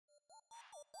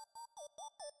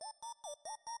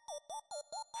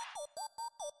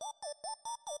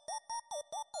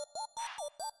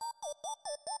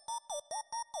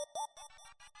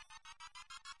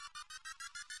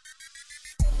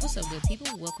What's up, good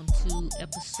people? Welcome to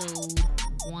episode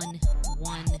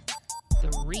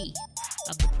 113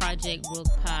 of the Project Brook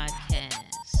podcast.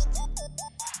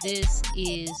 This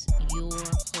is your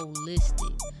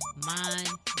holistic mind,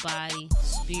 body,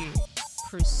 spirit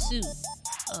pursuit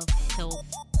of health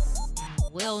and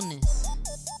wellness.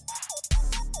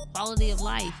 Quality of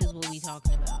life is what we're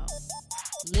talking about.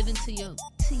 Living to your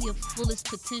fullest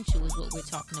potential is what we're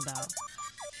talking about.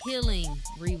 Healing,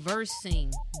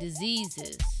 reversing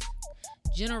diseases,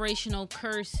 generational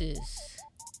curses,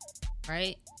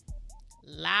 right?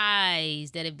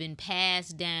 Lies that have been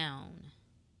passed down,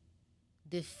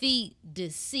 defeat,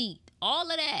 deceit, all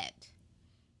of that.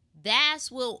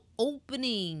 That's what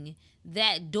opening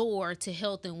that door to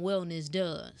health and wellness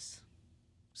does.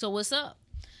 So what's up?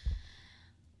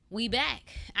 We back.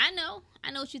 I know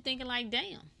what you're thinking, like,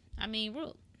 damn. I mean,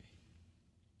 Rook,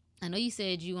 I know you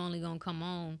said you only gonna come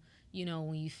on,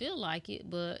 when you feel like it,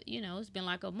 but it's been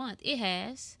like a month. It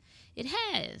has,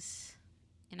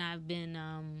 and I've been,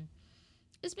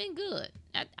 it's been good.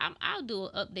 I'll do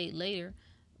an update later,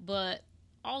 but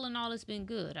all in all, it's been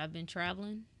good. I've been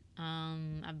traveling,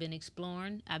 I've been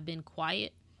exploring, I've been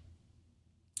quiet.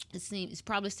 It's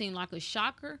probably seemed like a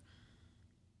shocker,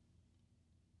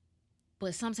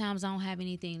 but sometimes I don't have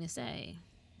anything to say,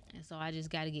 and so I just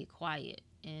got to get quiet.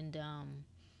 And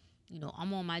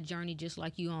I'm on my journey just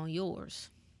like you on yours.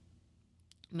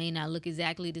 May not look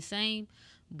exactly the same,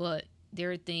 but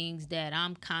there are things that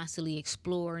I'm constantly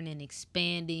exploring and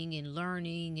expanding and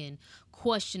learning and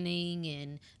questioning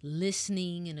and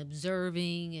listening and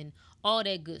observing and all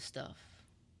that good stuff.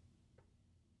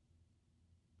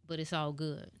 But it's all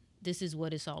good. This is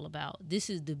what it's all about. This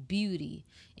is the beauty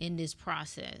in this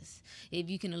process. If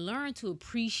you can learn to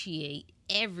appreciate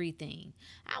everything.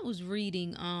 I was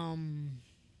reading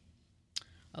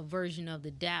a version of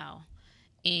the Tao,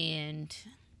 and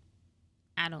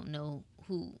I don't know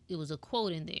who, it was a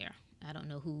quote in there. I don't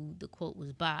know who the quote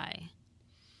was by,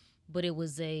 but it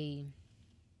was a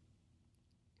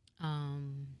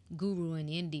guru in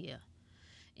India.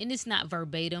 And it's not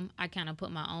verbatim. I kind of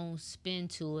put my own spin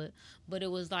to it, but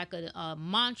it was like a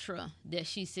mantra that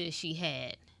she said she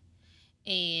had.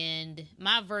 And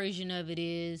my version of it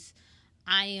is,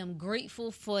 I am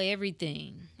grateful for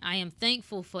everything. I am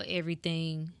thankful for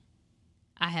everything.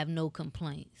 I have no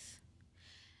complaints.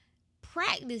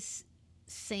 Practice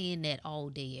saying that all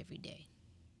day, every day.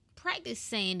 Practice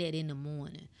saying that in the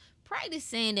morning. Practice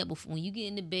saying that before, when you get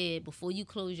into bed, before you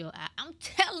close your eye. I'm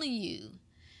telling you,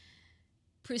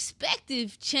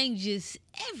 perspective changes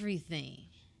everything.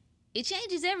 It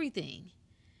changes everything.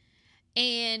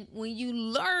 And when you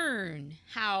learn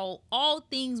how all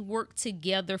things work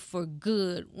together for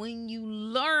good, when you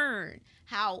learn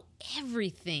how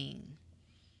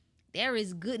there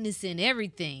is goodness in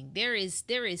everything. There is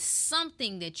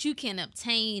something that you can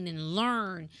obtain and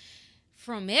learn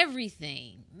from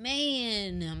everything.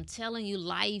 Man, I'm telling you,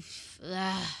 life,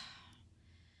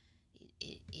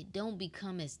 it don't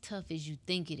become as tough as you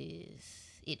think it is.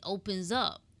 It opens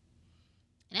up.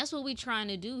 And that's what we're trying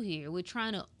to do here. We're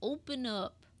trying to open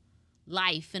up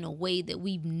life in a way that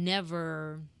we've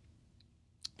never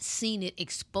seen it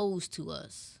exposed to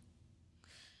us.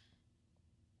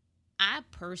 I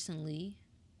personally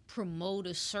promote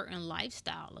a certain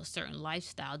lifestyle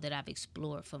that I've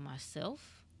explored for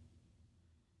myself,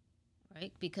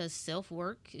 right? Because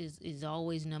self-work is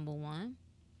always number one.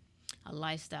 A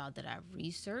lifestyle that I've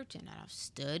researched and that I've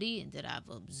studied and that I've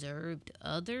observed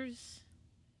others.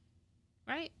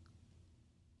 Right?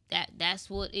 That's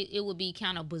what it would be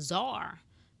kind of bizarre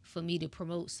for me to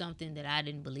promote something that I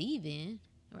didn't believe in,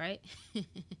 right?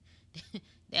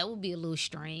 That would be a little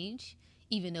strange,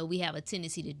 even though we have a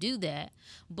tendency to do that.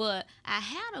 But I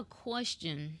had a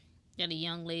question that a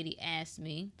young lady asked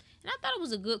me, and I thought it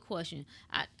was a good question.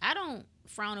 I don't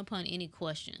frown upon any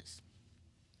questions.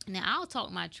 Now, I'll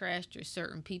talk my trash to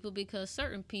certain people because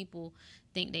certain people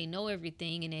think they know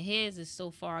everything and their heads is so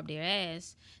far up their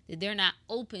ass that they're not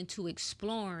open to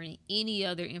exploring any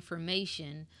other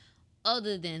information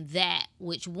other than that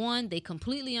which, one, they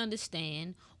completely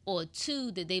understand, or two,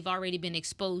 that they've already been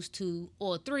exposed to,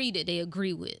 or three, that they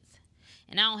agree with.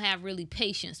 And I don't have really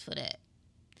patience for that.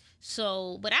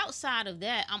 So, but outside of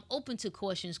that, I'm open to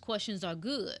questions. Questions are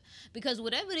good because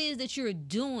whatever it is that you're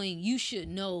doing, you should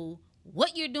know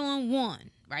what you're doing, one,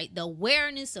 right? The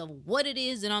awareness of what it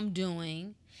is that I'm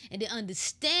doing and the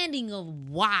understanding of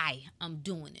why I'm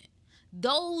doing it.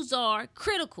 Those are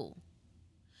critical.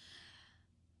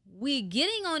 We're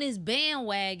getting on this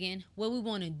bandwagon where we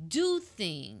want to do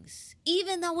things,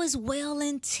 even though it's well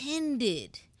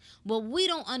intended. but we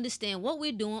don't understand what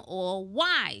we're doing or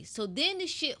why. So then the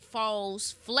shit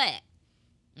falls flat.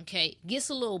 Okay, gets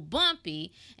a little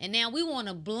bumpy, and now we want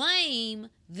to blame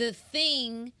the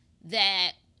thing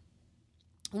that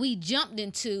we jumped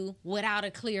into without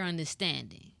a clear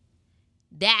understanding.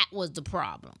 That was the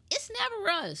problem. It's never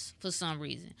us for some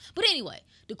reason. But anyway,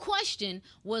 the question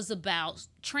was about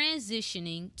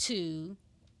transitioning to,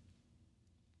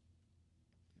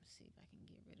 let's see if I can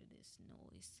get rid of this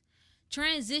noise.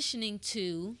 Transitioning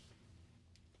to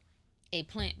a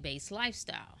plant-based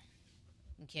lifestyle.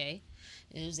 Okay,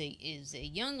 it was a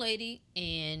young lady,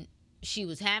 and she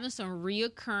was having some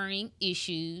reoccurring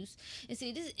issues. And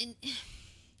see this, and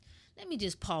let me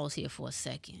just pause here for a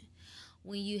second.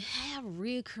 When you have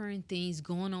reoccurring things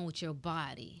going on with your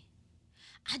body,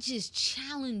 I just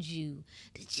challenge you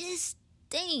to just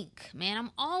think, man.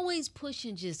 I'm always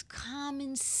pushing just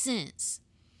common sense.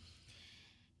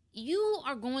 You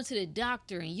are going to the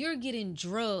doctor and you're getting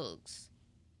drugs,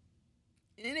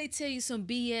 and they tell you some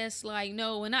BS like,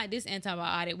 no, we're not this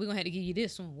antibiotic. We're going to have to give you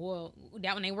this one. Well,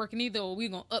 that one ain't working either, or we're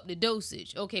going to up the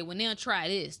dosage. Okay, well, now try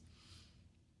this.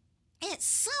 At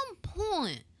some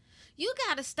point, you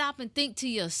got to stop and think to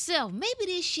yourself, maybe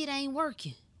this shit ain't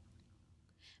working.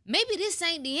 Maybe this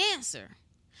ain't the answer.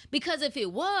 Because if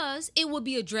it was, it would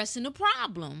be addressing the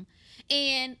problem,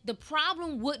 and the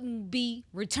problem wouldn't be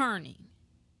returning.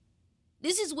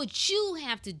 This is what you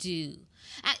have to do.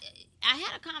 I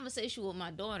had a conversation with my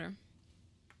daughter,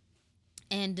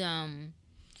 and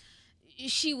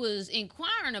she was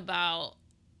inquiring about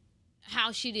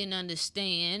how she didn't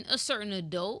understand a certain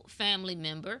adult family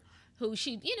member who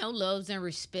she, loves and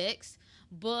respects,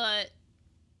 but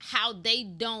how they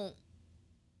don't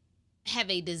have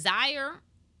a desire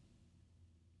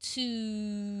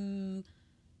to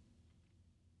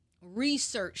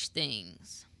research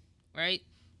things, right,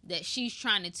 that she's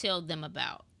trying to tell them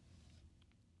about.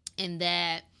 And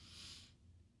that,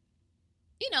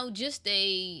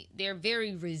 they're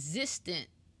very resistant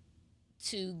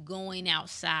to going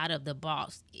outside of the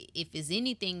box. If it's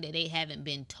anything that they haven't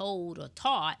been told or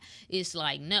taught, it's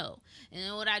like, no.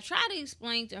 And what I try to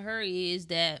explain to her is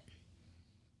that,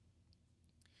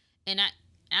 and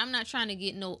I'm not trying to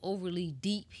get no overly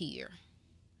deep here,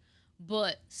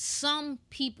 but some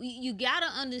people, you got to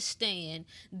understand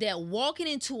that walking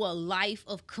into a life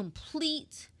of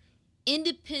complete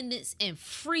independence and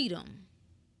freedom.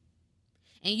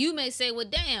 And you may say, well,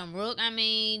 damn, Rook,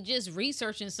 just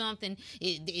researching something,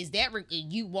 is that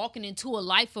you walking into a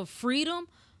life of freedom?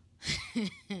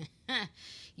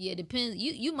 Yeah, it depends.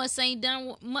 You must ain't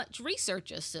done much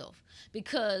research yourself.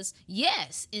 Because,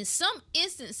 yes, in some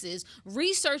instances,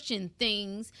 researching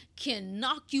things can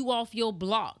knock you off your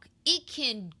block. It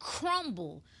can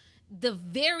crumble the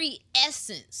very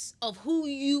essence of who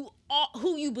you are,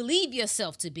 who you believe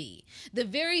yourself to be. The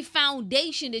very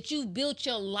foundation that you've built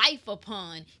your life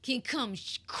upon can come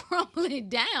crumbling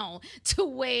down to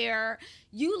where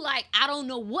you like, I don't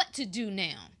know what to do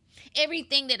now.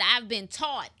 Everything that I've been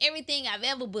taught, everything I've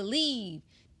ever believed,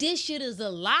 this shit is a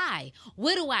lie.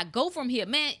 Where do I go from here?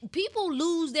 Man, people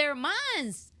lose their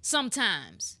minds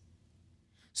sometimes.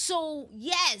 So,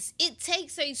 yes, it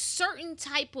takes a certain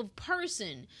type of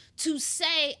person to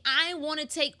say, I want to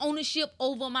take ownership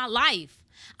over my life.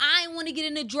 I want to get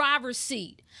in the driver's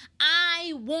seat.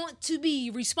 I want to be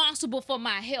responsible for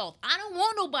my health. I don't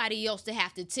want nobody else to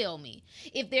have to tell me.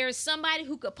 If there's somebody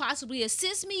who could possibly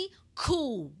assist me,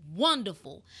 cool,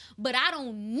 wonderful. But I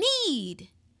don't need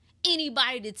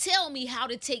anybody to tell me how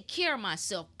to take care of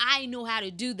myself. I know how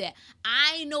to do that.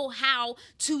 I know how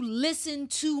to listen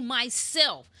to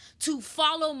myself, to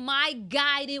follow my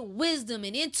guided wisdom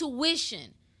and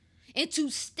intuition, and to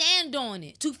stand on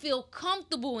it, to feel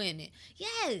comfortable in it.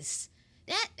 Yes,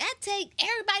 that take,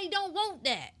 everybody don't want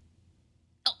that.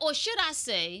 Or should I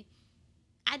say,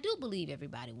 I do believe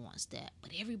everybody wants that,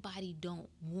 but everybody don't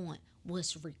want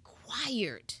what's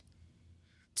required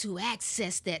to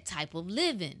access that type of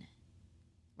living,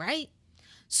 right?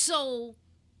 So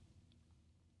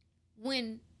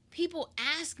when people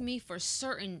ask me for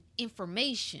certain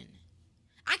information,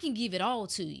 I can give it all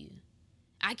to you.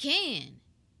 I can.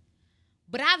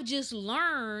 But I've just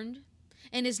learned,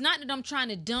 and it's not that I'm trying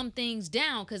to dumb things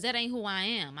down, because that ain't who I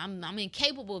am. I'm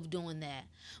incapable of doing that.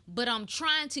 But I'm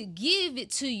trying to give it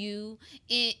to you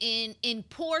in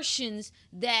portions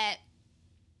that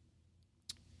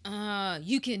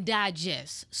you can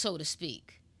digest, so to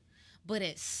speak. But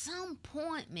at some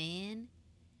point, man,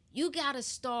 you got to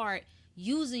start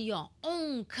using your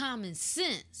own common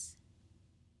sense.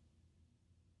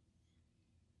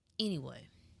 Anyway,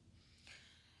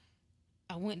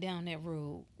 I went down that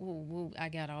road. I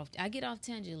get off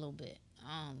tangent a little bit.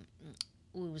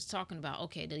 We was talking about,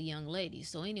 okay, the young lady.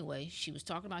 So anyway, she was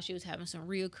talking about she was having some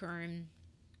reoccurring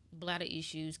bladder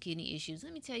issues, kidney issues.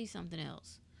 Let me tell you something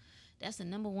else. That's the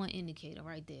number one indicator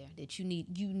right there that you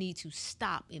need to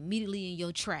stop immediately in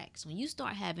your tracks. When you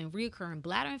start having recurring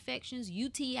bladder infections,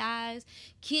 UTIs,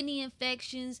 kidney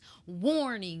infections,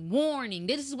 warning, warning.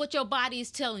 This is what your body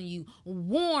is telling you.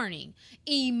 Warning.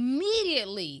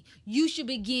 Immediately, you should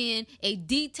begin a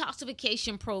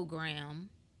detoxification program.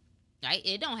 Right?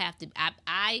 It don't have to.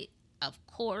 I of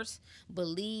course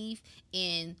believe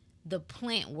in the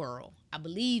plant world. I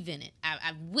believe in it.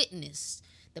 I've witnessed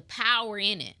the power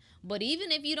in it. But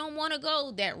even if you don't want to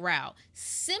go that route,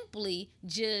 simply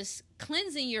just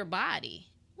cleansing your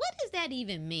body. What does that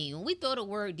even mean? When we throw the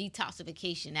word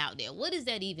detoxification out there, what does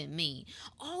that even mean?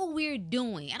 All we're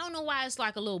doing, I don't know why it's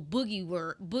like a little boogie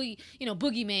word,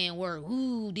 boogeyman word.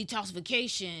 Ooh,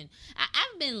 detoxification.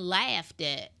 I've been laughed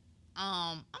at.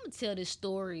 I'm gonna tell this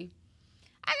story.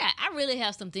 I really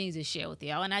have some things to share with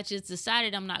y'all, and I just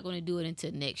decided I'm not going to do it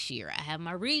until next year. I have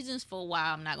my reasons for why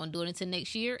I'm not going to do it until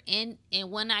next year, and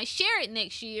when I share it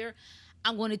next year,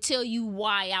 I'm going to tell you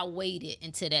why I waited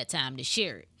until that time to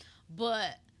share it.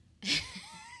 But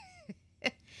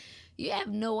you have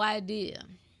no idea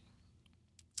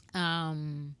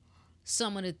some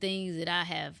of the things that I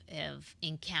have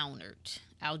encountered.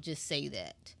 I'll just say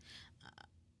that.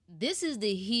 This is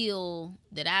the hill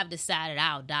that I've decided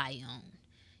I'll die on.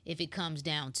 If it comes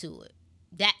down to it,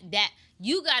 that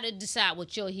you got to decide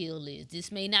what your hill is.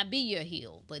 This may not be your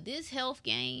hill, but this health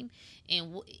game,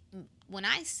 and when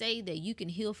I say that you can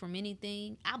heal from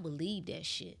anything, I believe that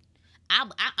shit. I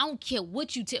don't care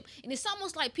what you tell, and it's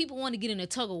almost like people want to get in a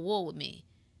tug of war with me,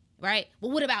 right? But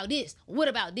what about this? What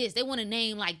about this? They want to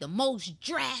name like the most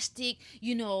drastic,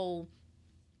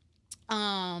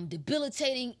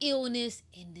 debilitating illness,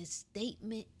 and the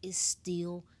statement is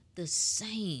still the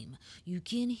same. You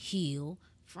can heal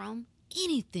from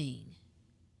anything.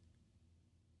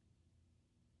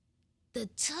 The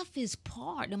toughest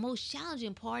part, the most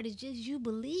challenging part is just you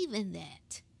believe in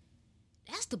that.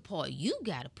 That's the part you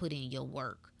got to put in your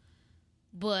work.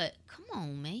 But come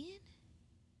on, man.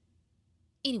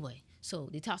 Anyway, so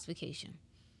detoxification.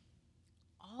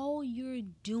 All you're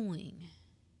doing,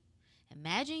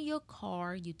 imagine your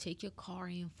car, you take your car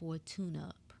in for a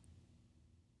tune-up.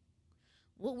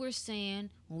 What we're saying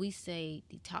when we say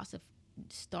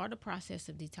start the process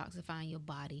of detoxifying your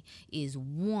body is,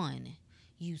 one,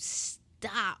 you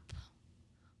stop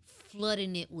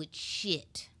flooding it with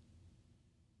shit,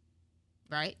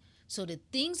 right? So the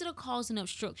things that are causing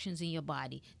obstructions in your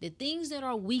body, the things that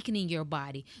are weakening your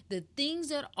body, the things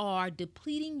that are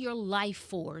depleting your life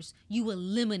force, you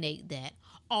eliminate that.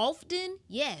 Often,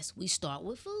 yes, we start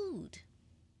with food.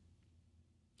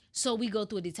 So we go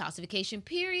through a detoxification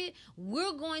period.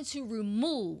 We're going to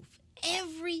remove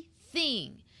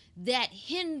everything that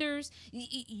hinders.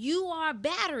 You are a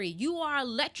battery. You are an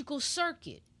electrical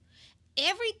circuit.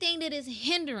 Everything that is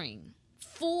hindering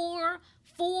for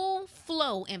full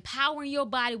flow and power in your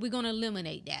body, we're going to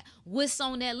eliminate that. What's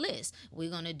on that list?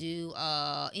 We're going to do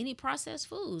any processed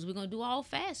foods. We're going to do all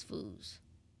fast foods.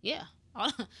 Yeah.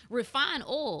 Refined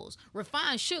oils,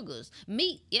 refined sugars,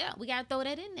 meat. Yeah, we got to throw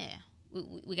that in there.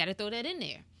 We got to throw that in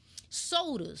there.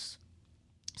 Sodas,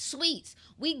 sweets.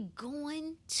 We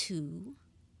going to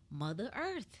Mother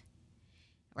Earth,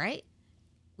 right?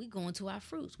 We going to our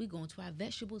fruits. We going to our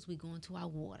vegetables. We going to our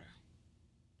water.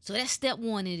 So that's step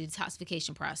one in the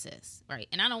detoxification process, right?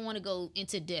 And I don't want to go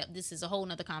into depth. This is a whole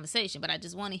nother conversation, but I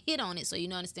just want to hit on it so you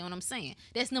understand what I'm saying.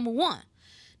 That's number one.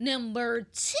 Number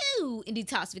two in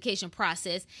detoxification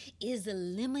process is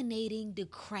eliminating the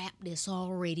crap that's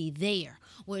already there.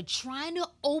 We're trying to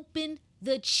open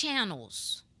the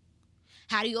channels.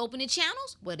 How do you open the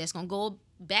channels? Well, that's going to go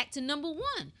back to number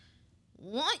one.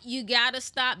 One, you got to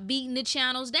stop beating the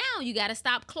channels down. You got to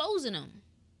stop closing them.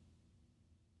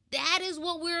 That is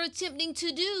what we're attempting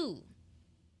to do.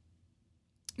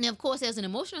 Now, of course, there's an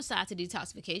emotional side to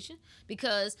detoxification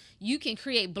because you can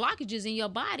create blockages in your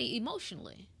body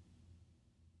emotionally.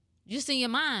 Just in your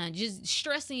mind, just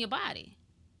stress in your body.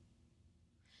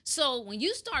 So when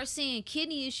you start seeing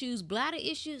kidney issues, bladder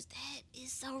issues, that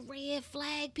is a red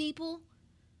flag, people.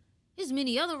 There's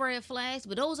many other red flags,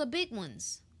 but those are big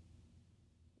ones.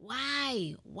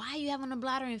 Why? Why are you having a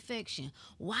bladder infection?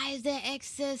 Why is there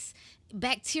excess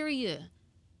bacteria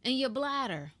in your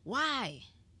bladder? Why?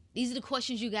 These are the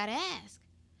questions you got to ask.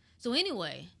 So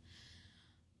anyway,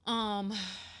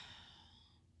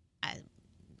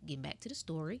 getting back to the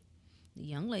story, the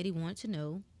young lady wanted to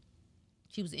know.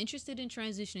 She was interested in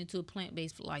transitioning to a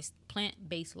plant-based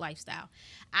lifestyle.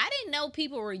 I didn't know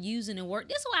people were using the word.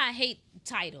 This is why I hate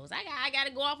titles. I got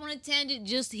to go off on a tangent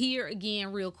just here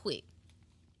again real quick.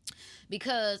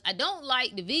 because I don't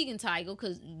like the vegan title,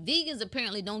 because vegans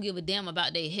apparently don't give a damn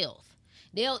about their health.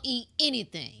 They'll eat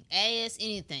anything, ass,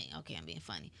 anything. Okay, I'm being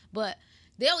funny, but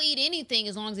they'll eat anything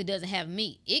as long as it doesn't have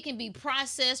meat. It can be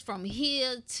processed from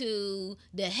here to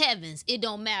the heavens. It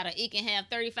don't matter. It can have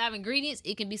 35 ingredients.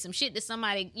 It can be some shit that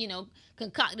somebody,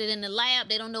 concocted in the lab.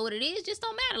 They don't know what it is. Just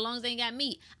don't matter as long as they ain't got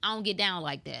meat. I don't get down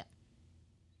like that.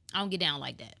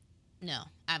 No,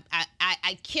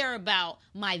 I care about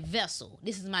my vessel.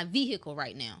 This is my vehicle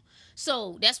right now.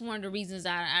 So that's one of the reasons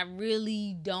I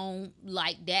really don't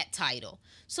like that title.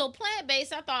 So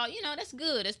plant-based, I thought, that's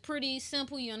good. It's pretty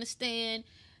simple. You understand.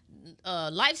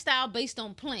 Lifestyle based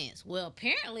on plants. Well,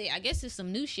 apparently, I guess there's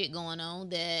some new shit going on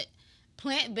that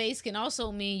plant-based can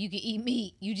also mean you can eat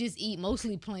meat. You just eat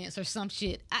mostly plants or some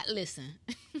shit. Listen.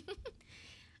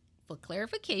 For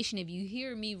clarification, if you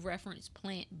hear me reference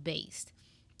plant-based,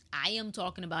 I am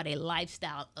talking about a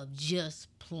lifestyle of just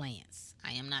plants.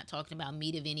 I am not talking about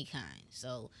meat of any kind.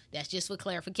 So that's just for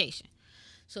clarification.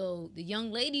 So the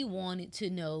young lady wanted to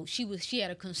know, she had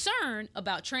a concern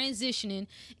about transitioning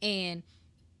and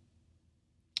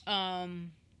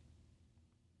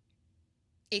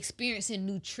experiencing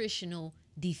nutritional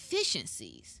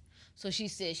deficiencies. So she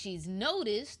said she's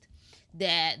noticed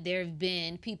that there have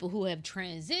been people who have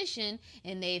transitioned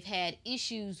and they've had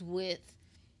issues with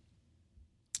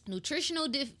nutritional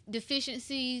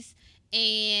deficiencies,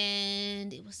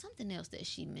 and it was something else that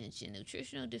she mentioned.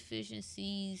 Nutritional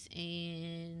deficiencies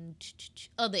and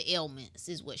other ailments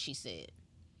is what she said.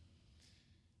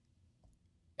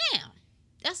 Now,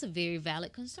 that's a very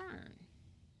valid concern,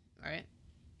 right?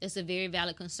 It's a very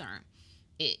valid concern.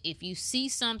 If you see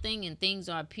something and things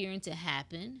are appearing to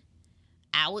happen,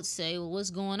 I would say, well, what's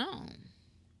going on?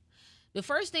 The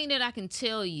first thing that I can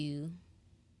tell you,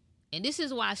 and this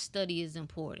is why study is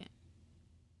important.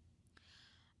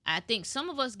 I think some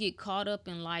of us get caught up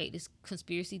in like this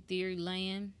conspiracy theory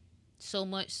land, so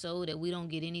much so that we don't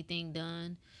get anything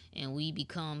done and we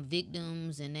become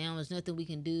victims, and now there's nothing we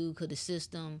can do because the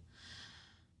system.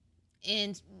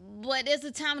 But there's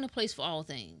a time and a place for all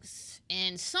things.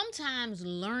 And sometimes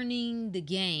learning the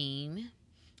game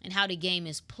and how the game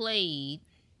is played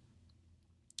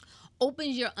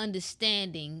opens your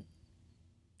understanding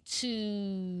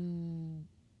to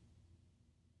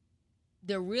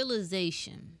the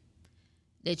realization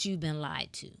that you've been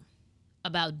lied to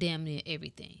about damn near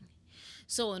everything.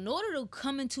 So in order to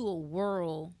come into a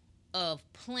world of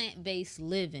plant-based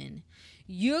living,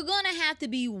 you're going to have to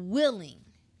be willing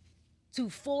to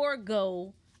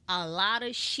forego a lot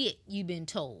of shit you've been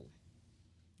told.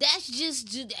 That's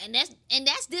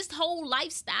that's this whole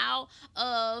lifestyle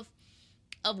of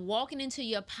walking into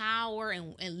your power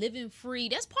and living free.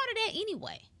 That's part of that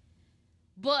anyway.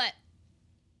 But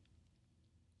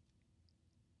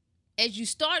as you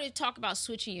started to talk about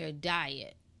switching your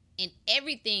diet and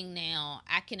everything now,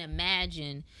 I can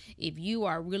imagine if you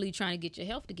are really trying to get your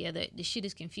health together, the shit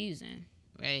is confusing,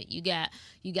 right? You got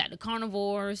the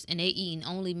carnivores and they eating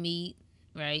only meat,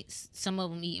 right? Some of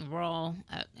them eating raw.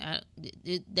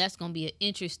 That's going to be an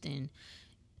interesting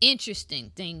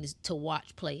thing to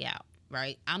watch play out.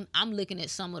 Right, I'm looking at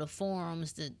some of the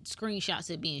forums, the screenshots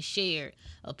that are being shared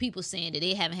of people saying that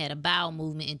they haven't had a bowel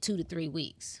movement in 2 to 3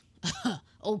 weeks.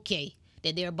 Okay,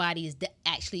 that their body is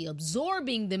actually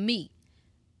absorbing the meat.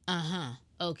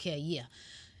 Okay, yeah.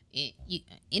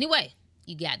 Anyway,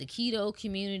 you got the keto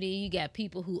community. You got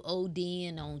people who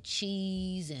ODing on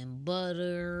cheese and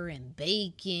butter and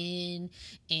bacon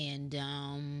and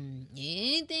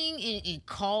anything in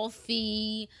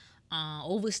coffee.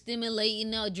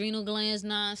 Overstimulating the adrenal glands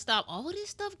nonstop. All this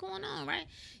stuff going on, right?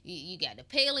 You got the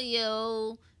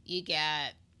paleo, you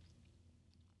got,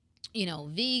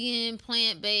 vegan,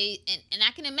 plant-based, and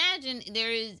I can imagine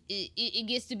it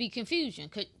gets to be confusing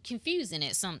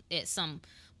at some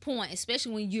point,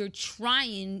 especially when you're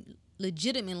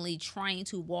legitimately trying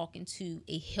to walk into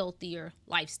a healthier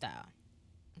lifestyle.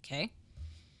 Okay.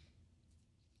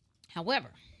 However,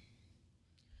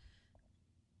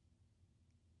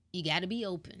 you got to be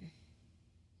open.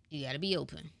 You got to be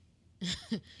open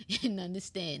and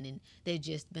understanding there's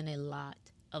just been a lot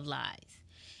of lies.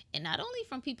 And not only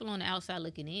from people on the outside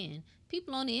looking in,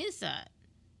 people on the inside,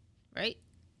 right?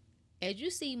 As you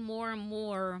see more and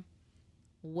more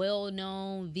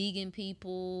well-known vegan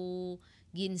people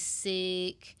getting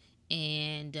sick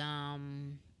and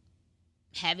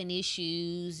having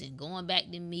issues and going back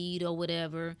to meat or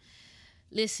whatever,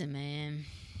 listen, man.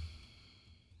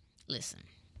 Listen.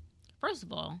 First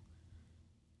of all,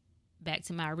 back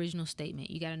to my original statement,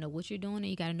 you got to know what you're doing and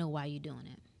you got to know why you're doing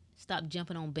it. Stop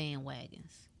jumping on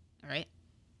bandwagons, all right?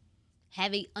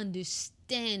 Have a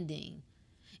understanding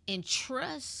and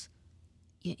trust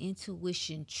Your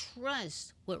intuition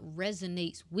trusts what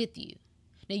resonates with you.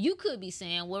 Now you could be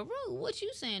saying, well, Ru, what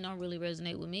you saying don't really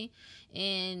resonate with me,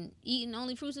 and eating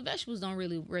only fruits and vegetables don't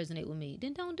really resonate with me.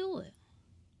 Then don't do it.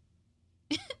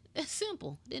 That's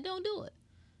simple. Then don't do it.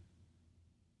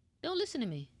 Don't listen to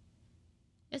me.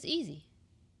 That's easy.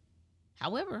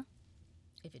 However,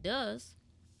 if it does,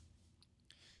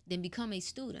 then become a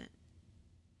student.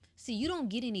 See, you don't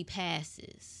get any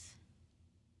passes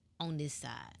on this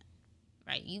side,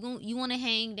 right? You want to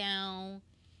hang down,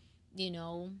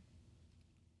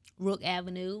 Rook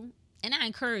Avenue, and I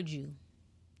encourage you.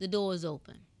 The door is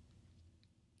open.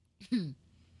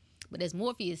 But as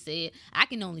Morpheus said, I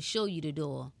can only show you the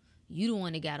door. You the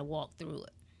one that got to walk through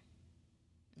it.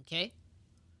 Okay?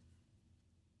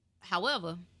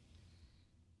 However,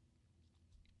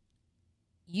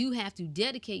 you have to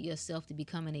dedicate yourself to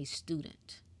becoming a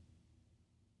student.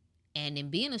 And in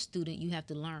being a student, you have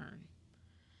to learn.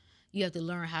 You have to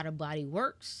learn how the body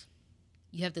works.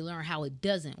 You have to learn how it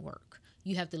doesn't work.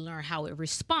 You have to learn how it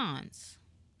responds.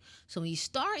 So when you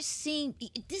start seeing,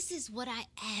 this is what I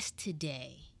asked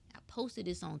today. I posted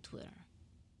this on Twitter.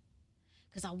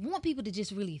 Because I want people to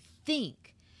just really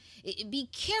think. Be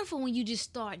careful when you just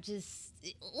start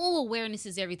awareness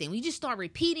is everything. When you just start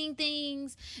repeating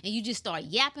things and you just start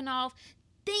yapping off,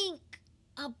 think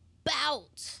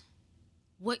about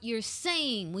what you're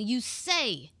saying when you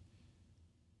say,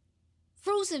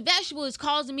 fruits and vegetables is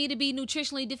causing me to be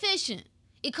nutritionally deficient.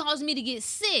 It caused me to get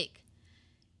sick.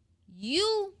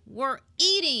 You were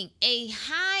eating a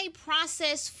high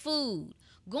processed food,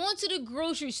 going to the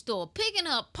grocery store, picking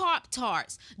up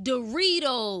Pop-Tarts,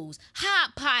 Doritos,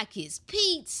 Hot Pockets,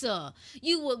 pizza.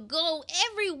 You would go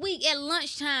every week at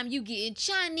lunchtime, you getting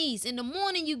Chinese. In the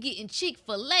morning, you getting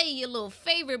Chick-fil-A, your little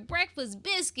favorite breakfast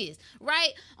biscuits,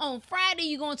 right? On Friday,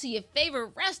 you going to your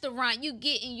favorite restaurant, you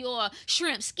getting your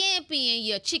shrimp scampi and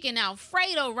your chicken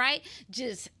Alfredo, right?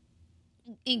 Just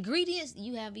ingredients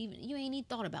you ain't even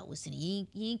thought about what's in it. You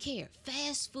ain't care.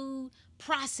 Fast food,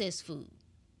 processed food.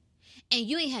 And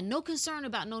you ain't had no concern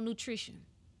about no nutrition.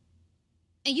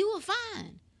 And you were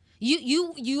fine.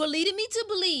 You are leading me to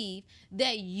believe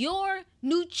that your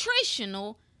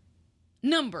nutritional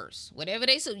numbers, whatever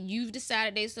you've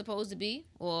decided they're supposed to be,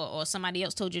 or somebody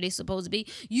else told you they're supposed to be,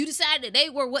 you decided that they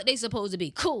were what they supposed to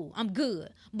be. Cool, I'm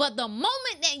good. But the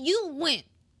moment that you went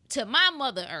to my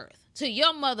Mother Earth, to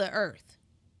your Mother Earth,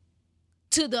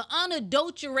 to the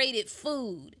unadulterated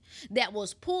food that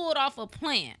was pulled off a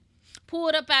plant,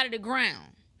 pulled up out of the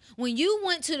ground. When you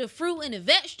went to the fruit and the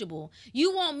vegetable,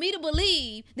 you want me to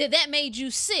believe that made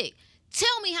you sick.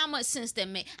 Tell me how much sense that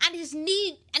made. I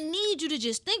need you to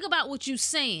just think about what you're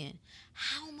saying.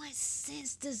 How much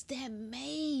sense does that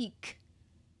make?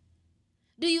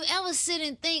 Do you ever sit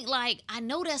and think like, I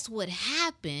know that's what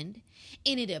happened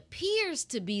and it appears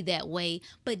to be that way,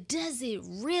 but does it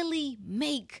really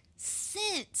make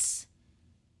sense?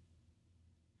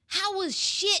 How was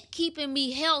shit keeping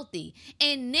me healthy?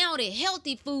 And now the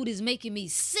healthy food is making me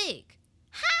sick.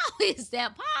 How is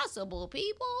that possible,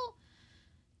 people?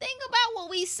 Think about what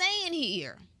we saying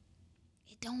here.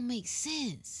 It don't make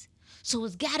sense. So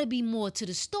it's got to be more to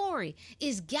the story.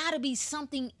 It's got to be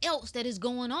something else that is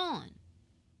going on.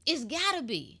 It's got to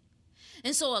be.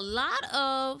 And so a lot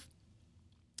of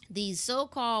these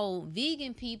so-called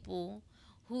vegan people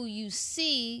who you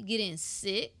see getting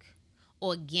sick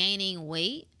or gaining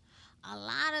weight, a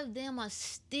lot of them are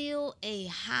still a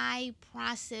high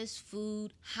processed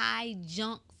food, high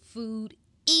junk food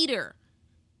eater.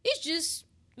 It's just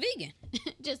vegan,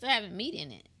 just having meat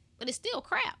in it, but it's still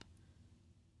crap.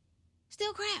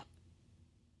 Still crap.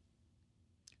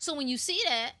 So when you see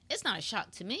that, it's not a shock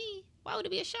to me. Why would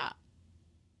it be a shock?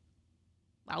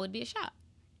 Why would it be a shock?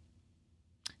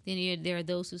 Then there are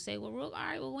those who say, well, all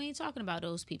right, we ain't talking about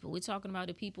those people. We're talking about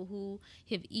the people who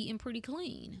have eaten pretty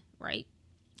clean, right?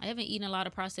 I haven't eaten a lot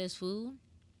of processed food.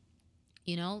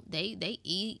 They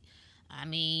eat,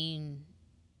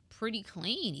 pretty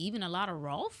clean. Even a lot of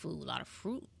raw food, a lot of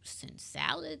fruits and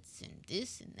salads and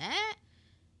this and that.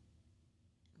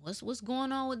 What's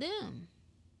going on with them?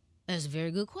 That's a very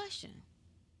good question.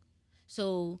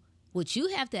 So what you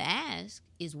have to ask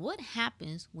is what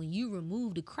happens when you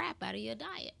remove the crap out of your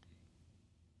diet?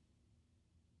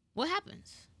 What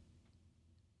happens?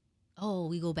 Oh,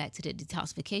 we go back to the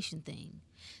detoxification thing.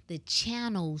 The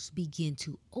channels begin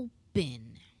to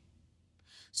open.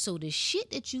 So the shit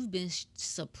that you've been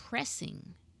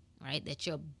suppressing, right, that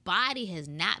your body has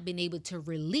not been able to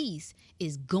release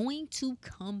is going to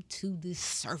come to the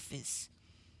surface.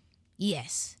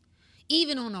 Yes.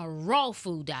 Even on a raw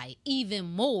food diet, even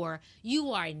more, you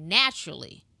are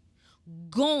naturally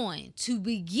going to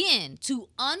begin to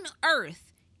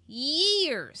unearth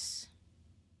years.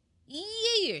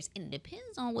 Years. And it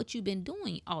depends on what you've been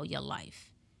doing all your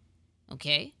life.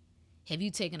 Okay? Have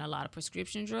you taken a lot of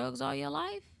prescription drugs all your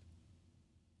life?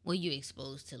 Were you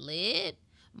exposed to lead,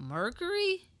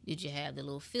 mercury? Did you have the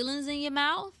little fillings in your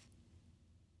mouth?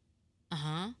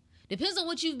 Depends on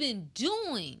what you've been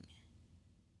doing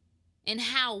and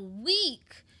how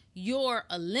weak your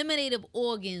eliminative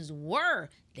organs were.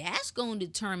 That's going to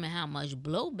determine how much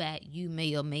blowback you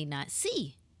may or may not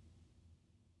see.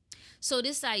 So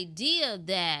this idea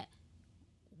that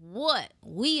what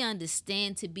we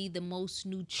understand to be the most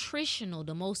nutritional,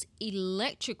 the most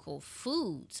electrical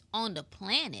foods on the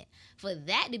planet, for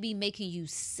that to be making you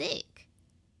sick,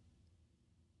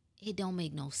 it don't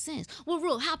make no sense. Well,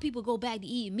 real, how people go back to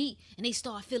eating meat and they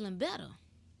start feeling better?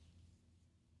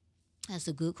 That's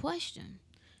a good question.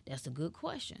 That's a good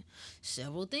question.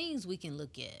 Several things we can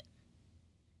look at.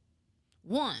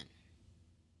 One,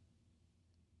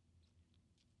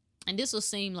 and this will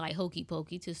seem like hokey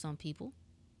pokey to some people,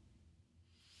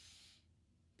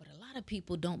 but a lot of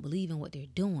people don't believe in what they're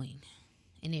doing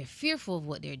and they're fearful of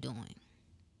what they're doing.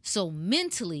 So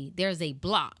mentally, there's a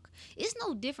block. It's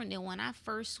no different than when I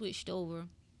first switched over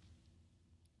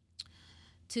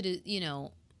to the,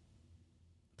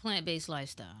 plant-based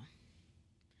lifestyle.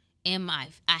 And I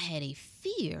had a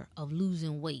fear of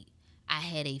losing weight. I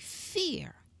had a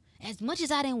fear. As much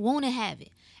as I didn't want to have it,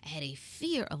 I had a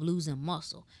fear of losing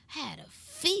muscle. I had a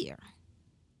fear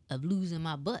of losing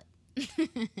my butt.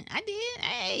 I did.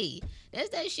 Hey, that's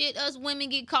that shit us women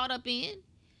get caught up in.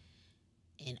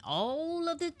 And all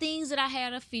of the things that I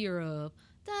had a fear of,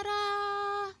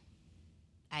 I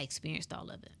experienced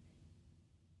all of it.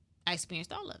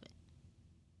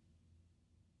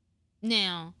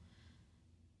 Now,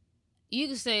 you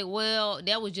can say, well,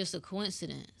 that was just a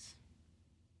coincidence.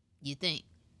 You think.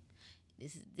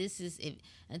 This is if,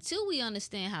 until we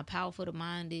understand how powerful the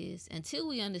mind is, until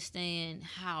we understand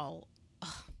how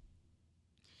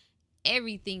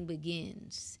everything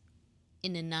begins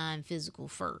in the non-physical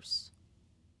first.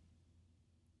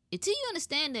 Until you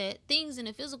understand that things in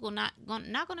the physical not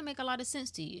going to make a lot of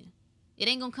sense to you. It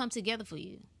ain't going to come together for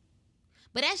you.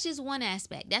 But that's just one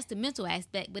aspect. That's the mental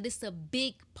aspect, but it's a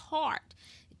big part.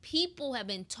 People have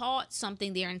been taught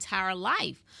something their entire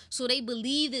life. So they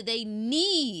believe that they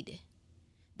need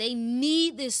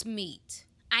this meat.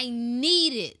 I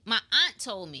need it. My aunt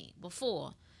told me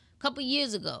before, a couple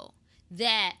years ago,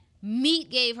 that meat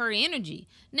gave her energy.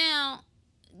 Now,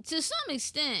 to some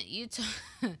extent,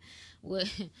 when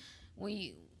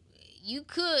you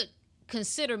could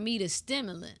consider meat a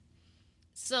stimulant.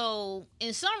 So,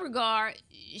 in some regard,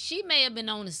 she may have been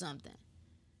on to something.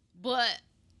 But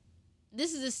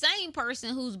this is the same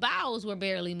person whose bowels were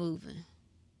barely moving.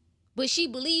 But she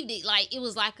believed it like it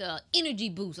was like a energy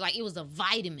boost, like it was a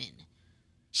vitamin.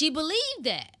 She believed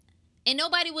that. And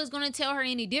nobody was going to tell her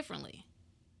any differently.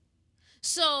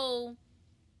 So,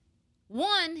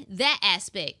 one, that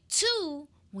aspect. Two,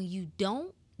 when you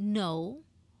don't know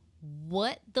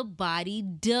what the body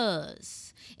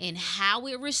does and how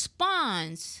it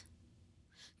responds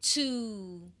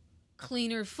to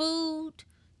cleaner food,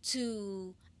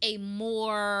 to a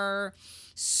more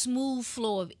smooth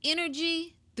flow of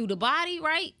energy through the body,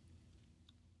 right?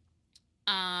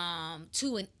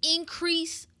 To an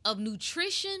increase of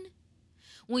nutrition.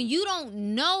 When you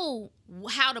don't know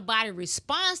how the body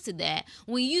responds to that,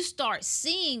 when you start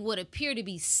seeing what appear to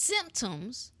be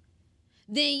symptoms,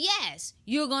 then yes,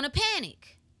 you're going to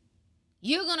panic.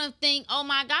 You're going to think, oh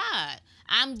my God,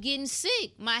 I'm getting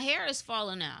sick. My hair is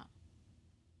falling out.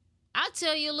 I'll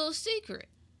tell you a little secret.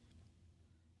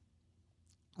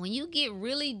 When you get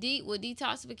really deep with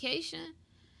detoxification,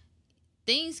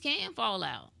 things can fall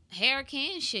out. Hair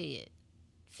can shed.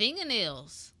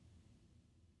 Fingernails.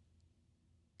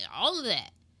 All of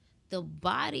that. The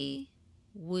body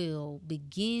will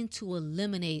begin to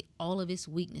eliminate all of its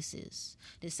weaknesses.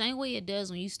 The same way it does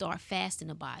when you start fasting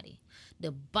the body.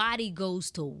 The body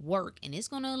goes to work and it's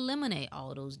going to eliminate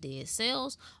all those dead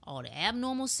cells, all the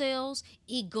abnormal cells.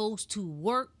 It goes to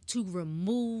work to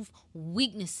remove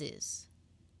weaknesses.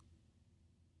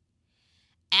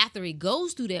 After it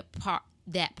goes through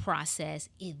that process,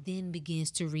 it then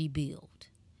begins to rebuild.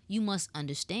 You must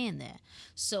understand that.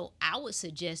 So I would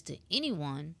suggest to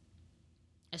anyone,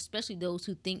 especially those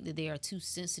who think that they are too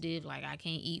sensitive, like I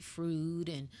can't eat fruit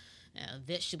and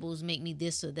vegetables make me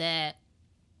this or that.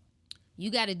 You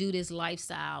got to do this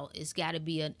lifestyle. It's got to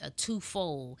be a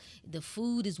twofold. The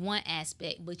food is one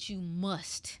aspect, but you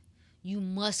must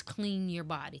clean your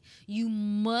body. You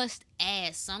must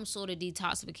add some sort of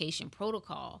detoxification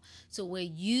protocol to where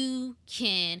you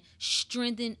can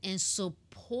strengthen and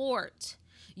support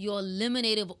your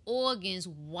eliminative organs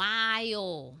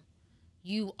while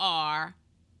you are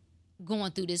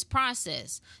going through this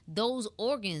process. Those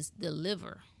organs, the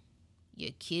liver,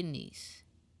 your kidneys,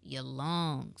 your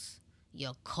lungs,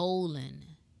 your colon.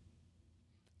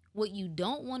 What you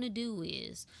don't want to do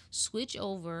is switch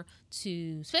over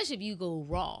to, especially if you go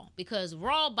raw, because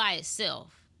raw by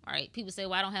itself, right? People say,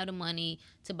 well, I don't have the money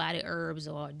to buy the herbs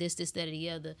or this, that, or the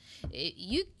other.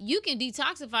 You can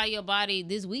detoxify your body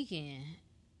this weekend.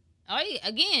 All right,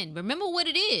 again, remember what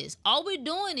it is. All we're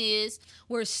doing is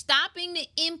we're stopping the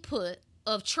input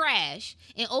of trash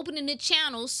and opening the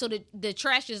channels so that the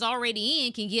trash is already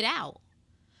in can get out.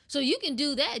 So you can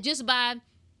do that just by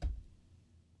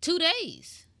 2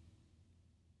 days.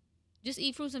 Just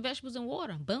eat fruits and vegetables and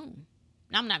water. Boom.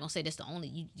 Now, I'm not going to say that's the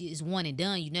only, it's one and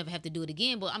done. You never have to do it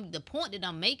again. But the point that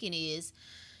I'm making is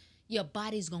your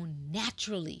body's going to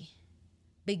naturally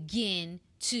begin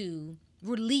to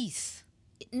release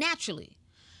naturally.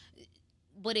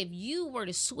 But if you were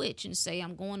to switch and say,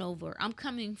 I'm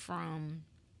coming from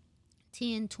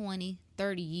 10, 20,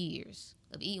 30 years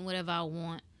of eating whatever I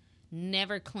want,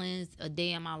 never cleansed a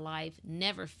day in my life,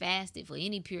 never fasted for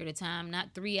any period of time,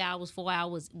 not 3 hours, 4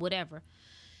 hours, whatever.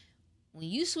 When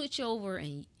you switch over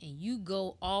and you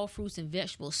go all fruits and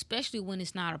vegetables, especially when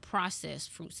it's not a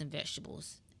processed fruits and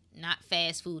vegetables, not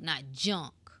fast food, not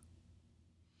junk.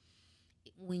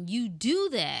 When you do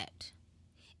that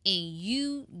and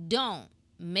you don't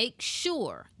make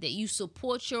sure that you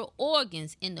support your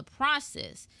organs in the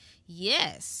process,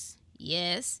 yes,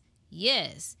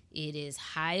 it is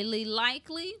highly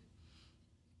likely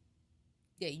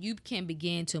that you can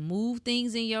begin to move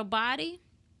things in your body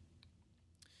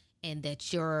and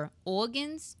that your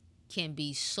organs can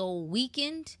be so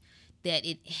weakened that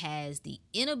it has the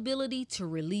inability to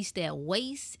release that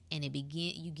waste, and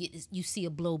you see a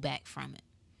blowback from it.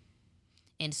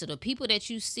 And so the people that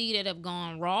you see that have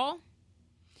gone raw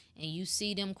and you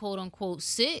see them quote unquote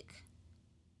sick,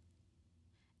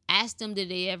 ask them, did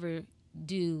they ever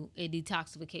do a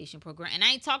detoxification program? And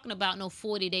I ain't talking about no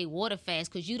 40-day water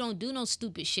fast, because you don't do no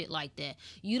stupid shit like that.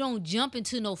 You don't jump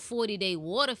into no 40-day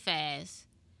water fast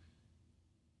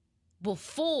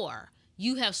before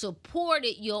you have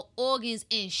supported your organs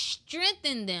and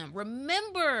strengthened them.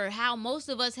 Remember how most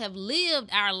of us have lived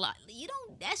our life.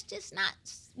 That's just not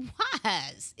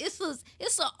wise. It's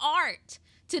an art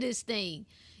to this thing.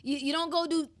 You don't go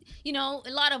do,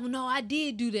 a lot of them, no, I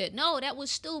did do that. No, that was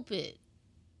stupid.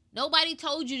 Nobody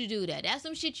told you to do that. That's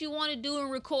some shit you want to do and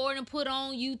record and put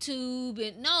on YouTube.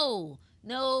 And no.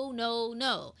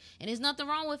 And there's nothing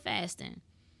wrong with fasting.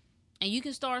 And you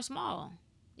can start small.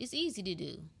 It's easy to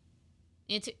do.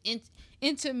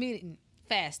 Intermittent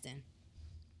fasting.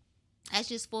 That's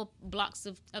just for blocks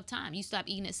of time. You stop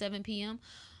eating at 7 p.m.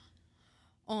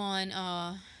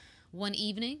 on one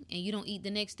evening, and you don't eat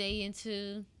the next day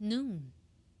into noon.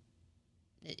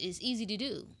 It's easy to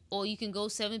do. Or you can go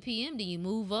 7 p.m., then you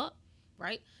move up,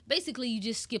 right? Basically, you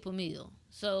just skip a meal.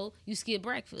 So you skip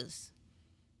breakfast.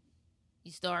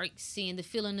 You start seeing the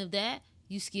feeling of that.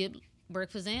 You skip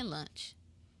breakfast and lunch.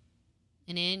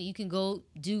 And then you can go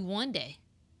do 1 day.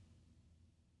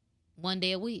 1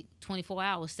 day a week, 24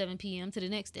 hours, 7 p.m. to the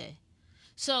next day.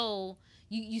 So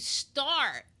you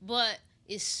start, but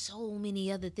it's so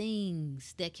many other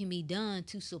things that can be done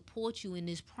to support you in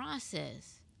this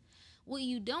process. What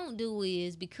you don't do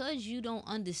is, because you don't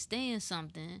understand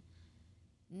something,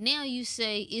 now you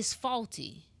say it's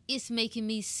faulty. It's making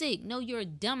me sick. No, you're a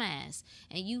dumbass.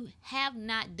 And you have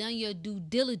not done your due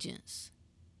diligence.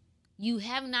 You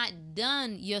have not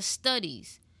done your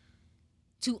studies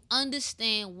to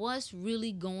understand what's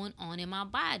really going on in my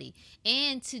body.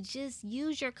 And to just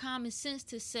use your common sense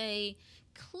to say,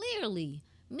 clearly,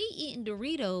 me eating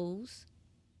Doritos,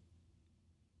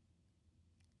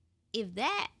 if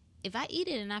I eat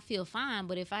it and I feel fine,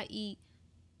 but if I eat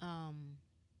an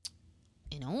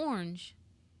orange,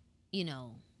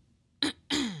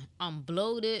 I'm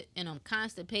bloated and I'm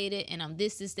constipated and I'm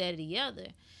this, that, or the other.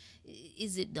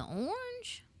 Is it the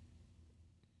orange?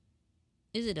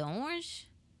 Is it the orange?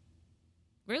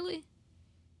 Really?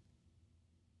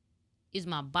 Is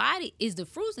the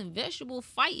fruits and vegetable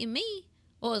fighting me,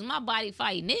 or is my body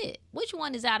fighting it? Which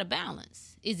one is out of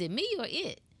balance? Is it me or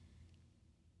it?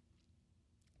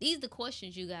 These are the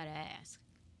questions you got to ask.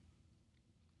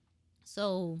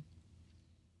 So,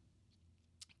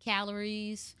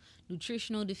 calories,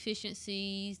 nutritional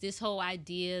deficiencies, this whole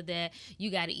idea that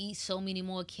you got to eat so many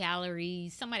more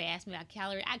calories. Somebody asked me about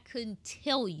calories. I couldn't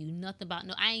tell you nothing about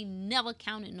I ain't never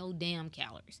counted no damn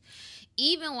calories.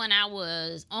 Even when I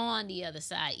was on the other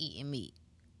side eating meat.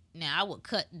 Now, I would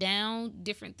cut down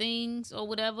different things or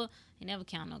whatever. I never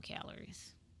count no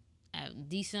calories.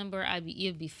 December,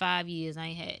 it'll be 5 years I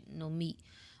ain't had no meat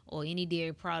or any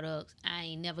dairy products. I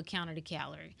ain't never counted a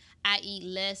calorie. I eat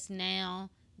less now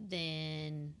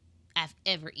than I've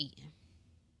ever eaten.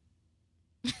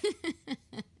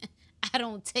 I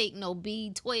don't take no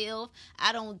B12.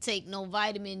 I don't take no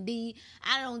vitamin D.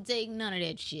 I don't take none of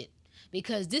that shit.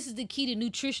 Because this is the key to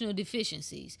nutritional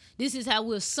deficiencies. This is how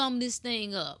we'll sum this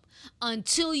thing up.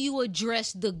 Until you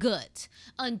address the gut,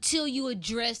 until you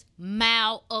address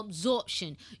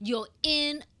malabsorption, your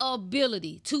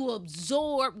inability to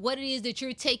absorb what it is that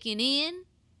you're taking in,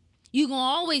 you're going to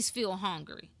always feel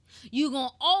hungry. You're going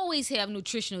to always have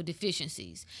nutritional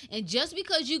deficiencies. And just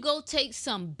because you go take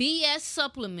some BS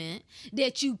supplement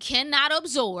that you cannot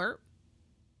absorb,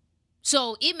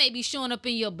 so it may be showing up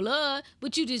in your blood,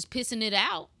 but you just pissing it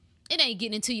out. It ain't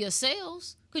getting into your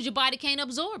cells because your body can't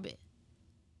absorb it.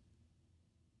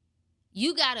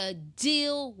 You got to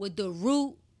deal with the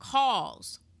root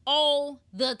cause all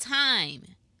the time.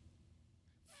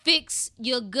 Fix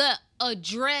your gut.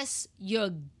 Address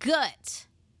your gut.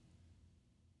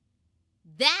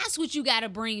 That's what you got to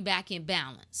bring back in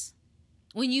balance.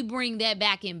 When you bring that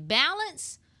back in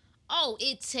balance,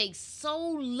 it takes so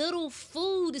little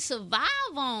food to survive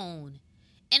on.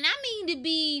 And I mean to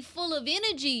be full of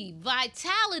energy,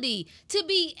 vitality, to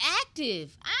be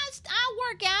active. I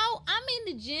work out, I'm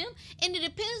in the gym, and it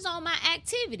depends on my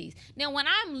activities. Now, when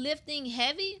I'm lifting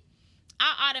heavy,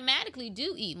 I automatically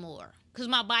do eat more because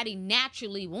my body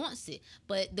naturally wants it.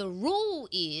 But the rule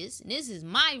is, and this is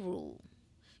my rule,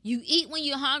 you eat when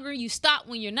you're hungry, you stop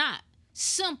when you're not.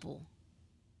 Simple.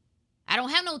 I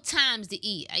don't have no times to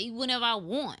eat. I eat whenever I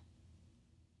want.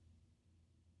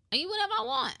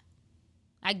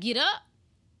 I get up.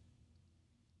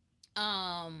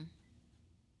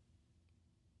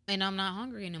 And I'm not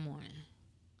hungry in the morning.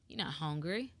 You're not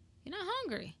hungry.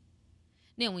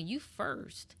 Now, when you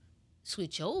first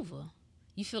switch over,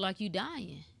 you feel like you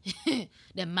dying.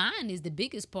 The mind is the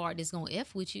biggest part that's going to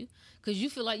F with you because you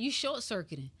feel like you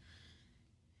short-circuiting.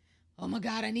 Oh my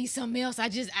God, I need something else. I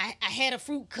had a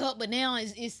fruit cup, but now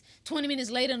it's 20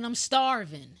 minutes later and I'm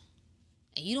starving.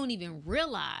 And you don't even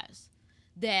realize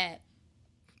that,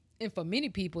 and for many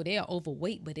people, they are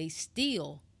overweight, but they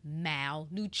still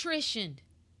malnutritioned.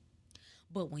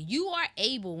 But when you are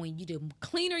able, the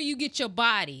cleaner you get your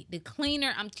body, the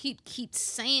cleaner, I'm keep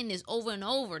saying this over and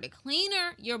over, the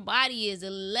cleaner your body is, the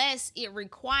less it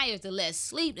requires, the less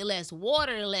sleep, the less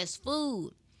water, the less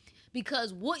food.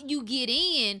 Because what you get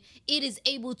in, it is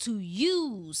able to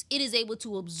use, it is able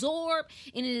to absorb,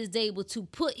 and it is able to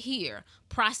put here,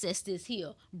 process this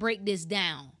here, break this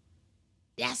down.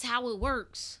 That's how it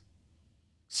works.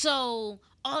 So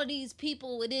all these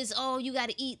people with this, you got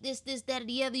to eat this, that, or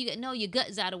the other. Your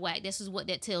gut's out of whack. This is what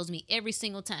that tells me every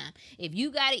single time. If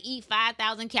you got to eat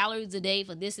 5,000 calories a day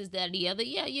for this, that, or the other,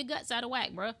 your gut's out of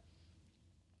whack, bro.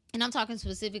 And I'm talking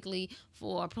specifically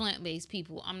for plant-based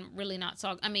people. I'm really not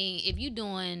talking. I mean, if you're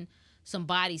doing some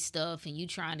body stuff and you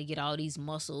trying to get all these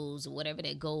muscles or whatever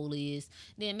that goal is,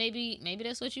 then maybe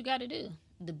that's what you got to do.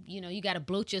 You got to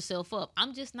bloat yourself up.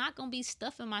 I'm just not going to be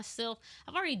stuffing myself.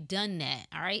 I've already done that,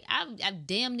 all right? I've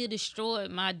damn near destroyed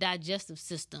my digestive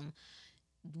system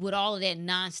with all of that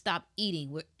nonstop eating.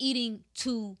 We're eating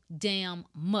too damn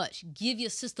much. Give your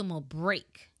system a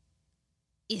break.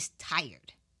 It's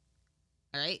tired.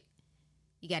 All right?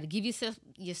 You got to give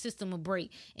your system a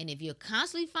break. And if you're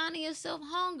constantly finding yourself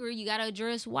hungry, you got to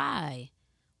address why.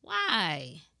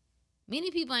 Why? Many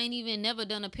people ain't even never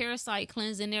done a parasite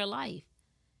cleanse in their life.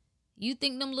 You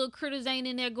think them little critters ain't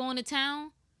in there going to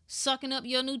town, sucking up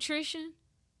your nutrition?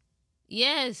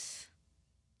 Yes.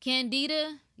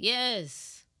 Candida?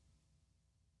 Yes.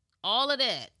 All of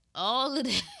that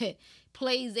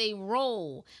plays a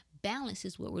role. Balance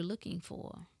is what we're looking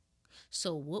for.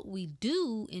 So what we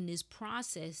do in this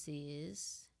process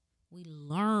is we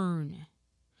learn.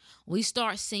 We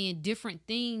start seeing different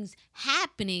things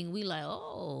happening. We like,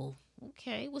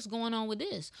 okay, what's going on with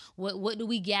this? What do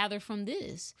we gather from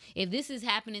this? If this is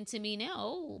happening to me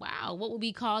now, wow, what would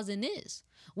be causing this?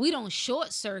 We don't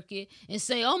short circuit and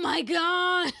say, oh my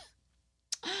God,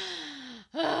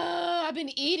 I've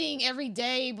been eating every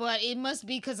day, but it must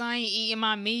be because I ain't eating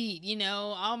my meat,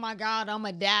 oh my God, I'm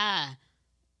gonna die.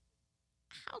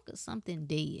 How could something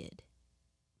dead?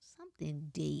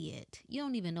 You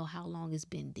don't even know how long it's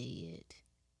been dead.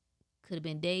 Could have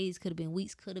been days, could have been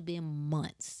weeks, could have been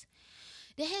months.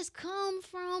 That has come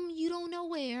from you don't know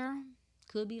where.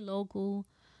 Could be local,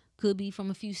 could be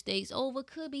from a few states over,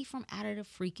 could be from out of the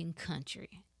freaking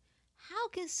country. How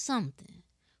can something,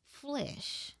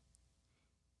 flesh,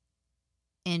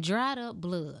 and dried up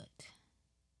blood,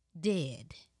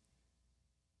 dead,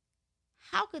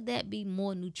 How could that be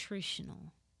more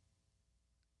nutritional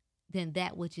than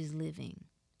that which is living,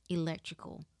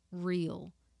 electrical,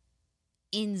 real,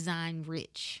 enzyme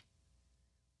rich,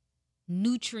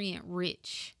 nutrient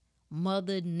rich,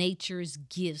 Mother Nature's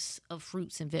gifts of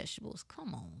fruits and vegetables?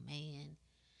 Come on, man.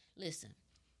 Listen,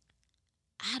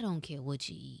 I don't care what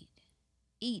you eat.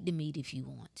 Eat the meat if you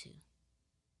want to.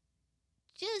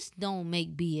 Just don't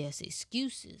make BS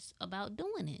excuses about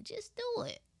doing it. Just do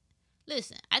it.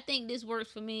 Listen, I think this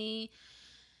works for me.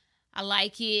 I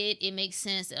like it. It makes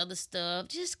sense. The other stuff,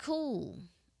 just cool.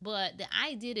 But the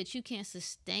idea that you can't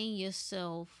sustain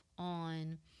yourself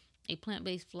on a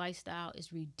plant-based lifestyle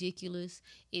is ridiculous.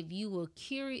 If you were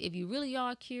curious, if you really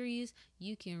are curious,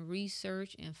 you can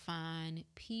research and find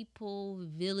people,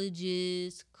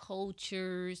 villages,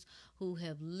 cultures who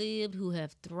have lived, who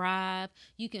have thrived.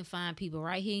 You can find people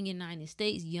right here in the United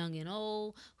States, young and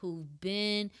old, who've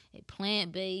been a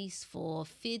plant-based for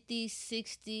 50,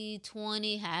 60,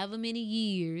 20, however many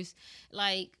years.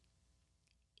 Like,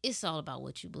 it's all about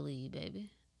what you believe, baby.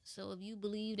 So if you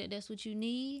believe that that's what you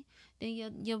need,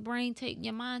 then your mind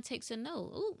takes a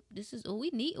note. Ooh, this is we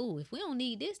need. Ooh, if we don't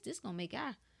need this gonna make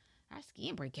our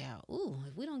skin break out. Ooh,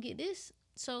 if we don't get this,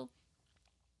 so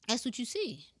that's what you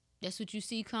see. That's what you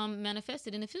see come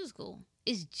manifested in the physical.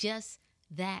 It's just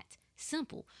that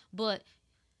simple. But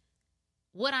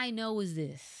what I know is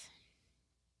this: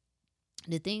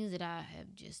 the things that I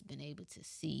have just been able to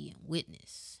see and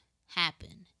witness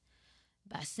happen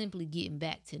by simply getting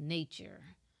back to nature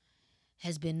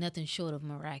has been nothing short of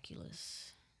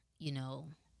miraculous. You know,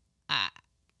 I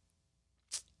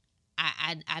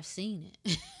I've seen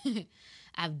it.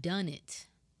 I've done it.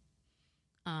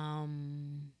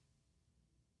 And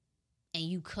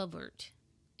you covered.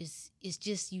 It's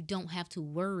just you don't have to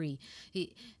worry.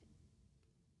 If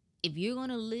you're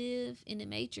gonna live in the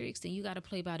matrix, then you gotta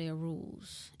play by their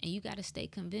rules. And you gotta stay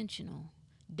conventional.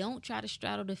 Don't try to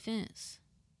straddle the fence.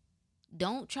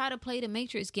 Don't try to play the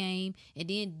Matrix game and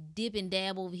then dip and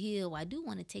dab over here. Well, I do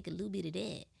want to take a little bit of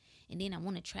that. And then I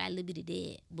want to try a little bit of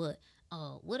that. But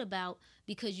what about,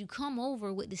 because you come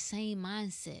over with the same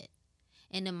mindset.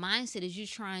 And the mindset is you're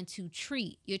trying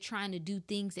to do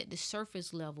things at the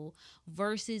surface level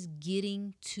versus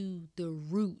getting to the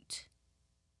root.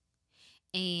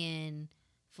 And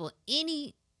for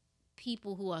any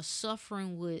people who are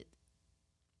suffering with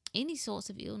any sorts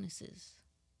of illnesses,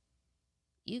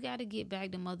 you got to get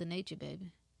back to Mother Nature,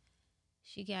 baby.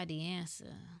 She got the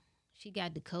answer. She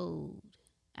got the code.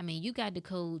 I mean, you got the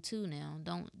code too now.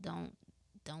 Don't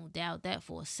doubt that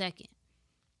for a second.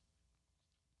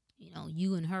 You know,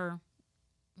 you and her,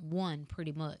 one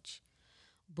pretty much.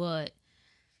 But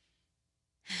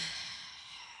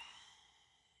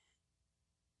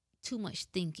too much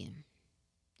thinking.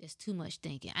 There's too much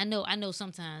thinking. I know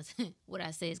sometimes what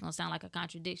I say is going to sound like a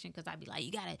contradiction because I be like,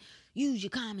 you got to use your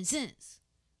common sense.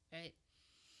 Right?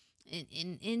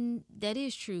 And that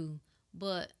is true.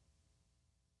 But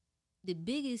the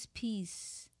biggest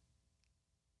piece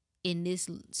in this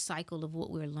cycle of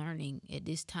what we're learning at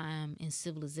this time in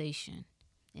civilization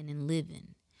and in living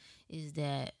is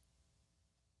that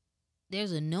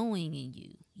there's a knowing in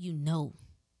you. You know.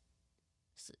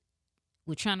 So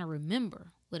we're trying to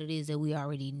remember what it is that we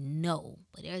already know.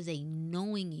 But there's a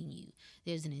knowing in you.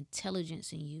 There's an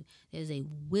intelligence in you. There's a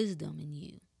wisdom in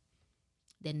you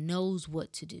that knows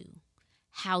what to do,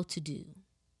 how to do.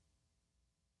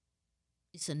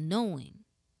 It's a knowing.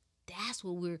 That's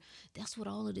what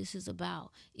all of this is about,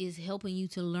 is helping you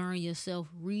to learn yourself,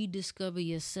 rediscover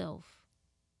yourself,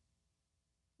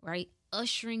 right?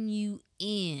 Ushering you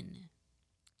in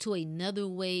to another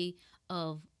way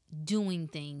of doing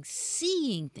things,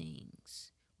 seeing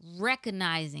things,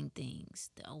 recognizing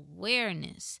things, the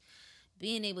awareness,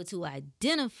 being able to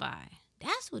identify.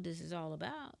 That's what this is all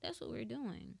about. That's what we're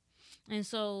doing. And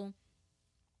so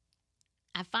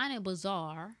I find it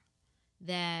bizarre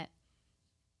that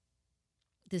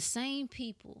the same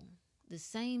people, the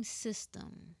same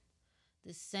system,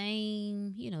 the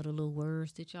same, the little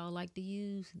words that y'all like to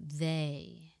use,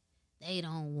 they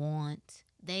don't want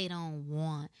you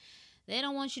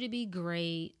to be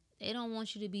great. They don't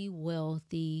want you to be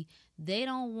wealthy. They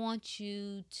don't want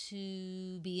you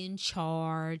to be in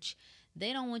charge.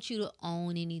 They don't want you to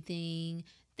own anything.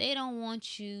 They don't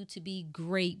want you to be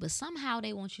great, but somehow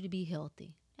they want you to be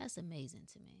healthy. That's amazing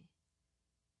to me.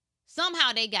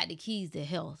 Somehow they got the keys to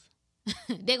health.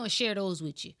 They're going to share those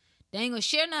with you. They ain't going to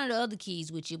share none of the other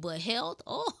keys with you, but health,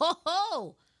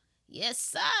 oh, yes,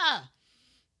 sir.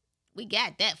 We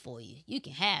got that for you. You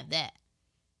can have that.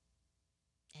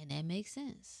 And that makes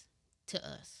sense to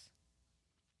us.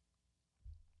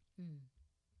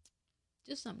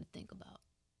 Just something to think about.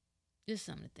 Just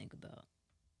something to think about.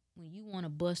 When you want to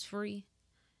bust free,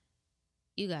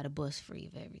 you got to bust free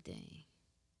of everything.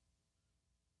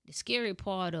 The scary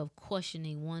part of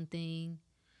questioning one thing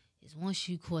is once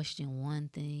you question one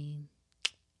thing,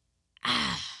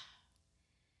 ah,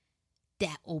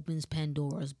 that opens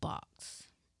Pandora's box.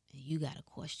 And you got to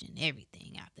question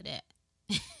everything after that.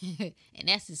 And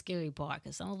that's the scary part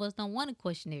because some of us don't want to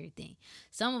question everything.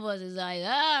 Some of us is like,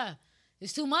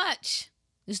 it's too much.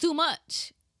 It's too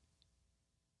much.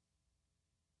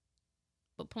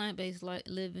 But plant-based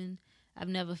living, I've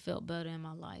never felt better in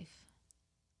my life.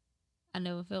 I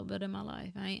never felt better in my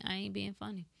life. I ain't being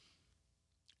funny.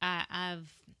 I've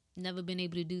never been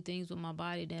able to do things with my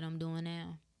body that I'm doing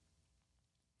now.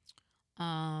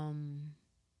 I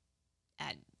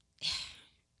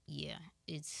yeah,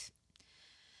 it's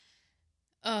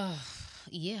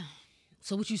yeah.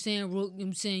 So what you saying, Rook?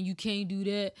 I'm saying you can't do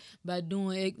that by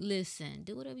doing it. Listen,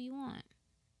 do whatever you want.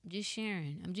 Just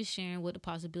sharing. I'm just sharing what the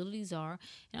possibilities are,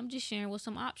 and I'm just sharing what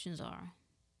some options are.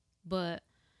 But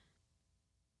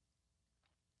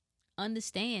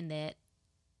understand that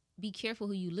be careful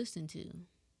who you listen to.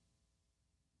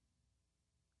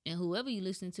 And whoever you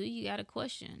listen to, you got to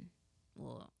question.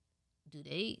 Well, do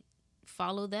they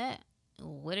follow that?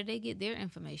 Or where do they get their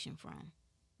information from?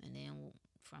 And then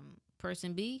from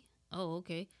person B, oh,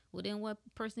 okay. Well, then what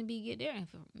person B get their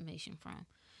information from?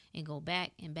 And go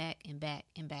back and back and back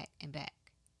and back and back.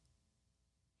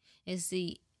 And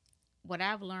see, what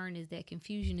I've learned is that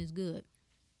confusion is good.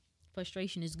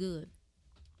 Frustration is good.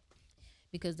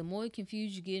 Because the more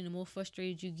confused you get and the more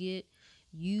frustrated you get,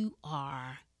 you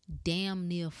are damn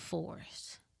near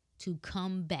forced to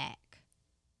come back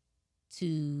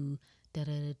to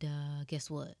guess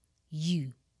what?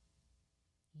 You.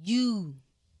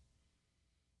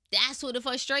 That's what the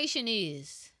frustration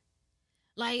is.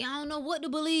 Like, I don't know what to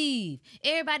believe.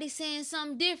 Everybody's saying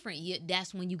something different.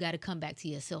 That's when you got to come back to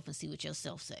yourself and see what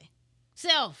yourself say.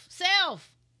 Self.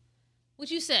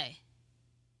 What you say?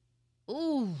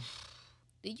 Ooh.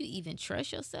 Do you even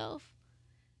trust yourself?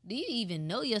 Do you even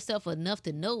know yourself enough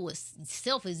to know what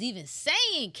self is even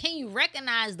saying? Can you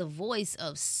recognize the voice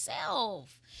of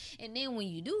self? And then when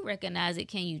you do recognize it,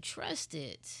 can you trust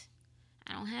it?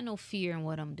 I don't have no fear in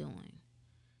what I'm doing.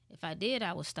 If I did,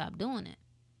 I would stop doing it.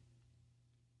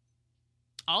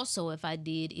 Also, if I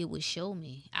did, it would show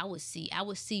me. I would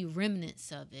see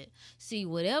remnants of it. See,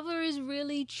 whatever is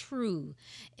really true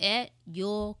at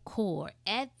your core,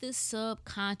 at the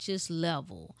subconscious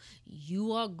level,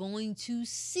 you are going to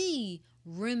see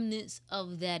remnants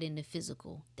of that in the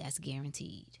physical. That's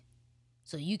guaranteed.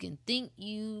 So you can think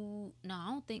no,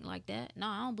 I don't think like that. No,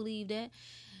 I don't believe that.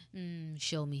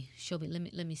 Show me.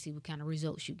 Let me see what kind of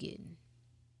results you're getting.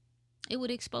 It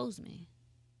would expose me.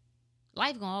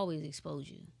 Life gonna always expose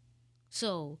you.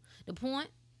 So the point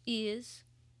is,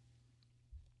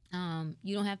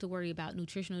 you don't have to worry about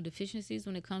nutritional deficiencies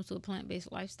when it comes to a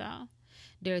plant-based lifestyle.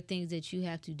 There are things that you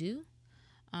have to do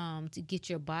to get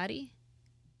your body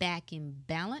back in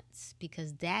balance,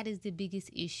 because that is the biggest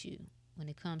issue when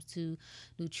it comes to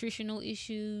nutritional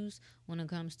issues, when it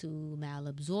comes to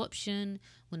malabsorption,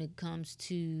 when it comes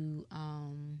to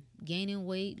gaining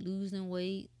weight, losing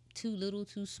weight, too little,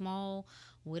 too small,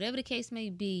 whatever the case may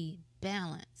be,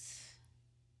 balance.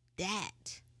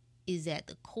 That is at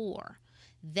the core.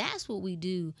 That's what we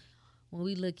do when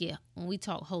we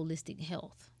talk holistic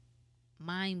health.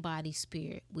 Mind, body,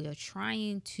 spirit. We are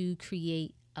trying to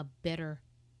create a better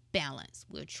balance.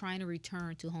 We're trying to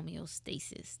return to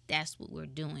homeostasis. That's what we're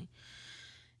doing.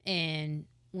 And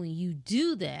when you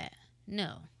do that,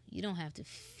 no, you don't have to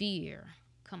fear.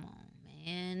 Come on,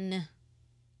 man.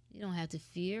 You don't have to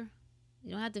fear.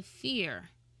 You don't have to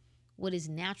fear what is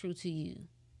natural to you.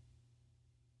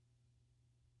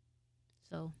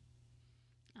 So,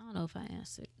 I don't know if I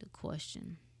answered the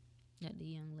question that the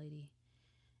young lady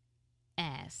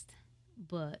asked,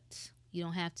 but you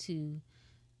don't have to.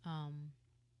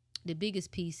 The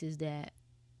biggest piece is that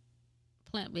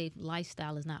plant-based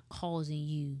lifestyle is not causing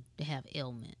you to have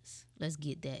ailments. Let's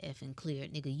get that effing clear.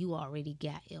 Nigga, you already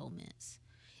got ailments.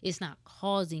 It's not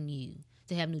causing you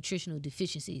to have nutritional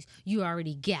deficiencies. You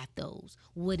already got those.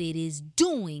 What it is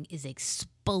doing is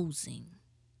exposing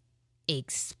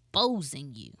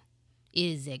you.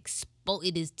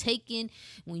 It is taking,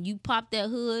 when you pop that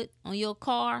hood on your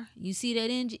car, you see that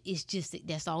engine,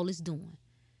 that's all it's doing.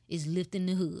 It's lifting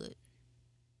the hood.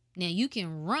 Now you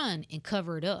can run and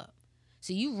cover it up.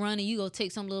 So you run and you go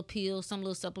take some little pill, some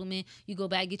little supplement. You go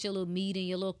back, get your little meat and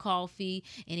your little coffee,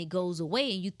 and it goes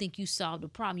away, and you think you solved the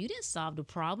problem. You didn't solve the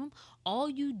problem. All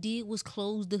you did was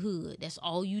close the hood. That's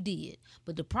all you did.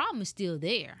 But the problem is still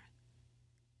there.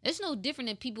 It's no different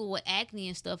than people with acne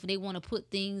and stuff. They want to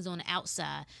put things on the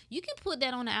outside. You can put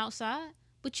that on the outside,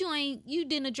 but you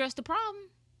didn't address the problem.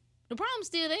 The problem's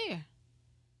still there.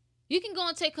 You can go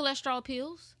and take cholesterol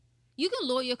pills. You can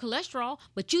lower your cholesterol,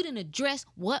 but you didn't address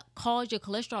what caused your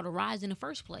cholesterol to rise in the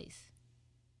first place.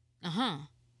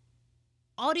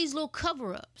 All these little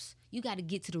cover-ups. You got to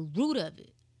get to the root of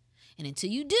it. And until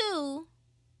you do,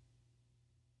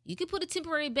 you can put a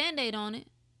temporary Band-Aid on it.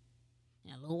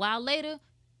 And a little while later,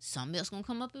 something else going to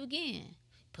come up again.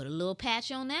 Put a little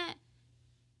patch on that.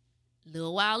 A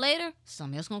little while later,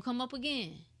 something else going to come up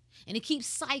again. And it keeps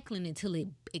cycling until it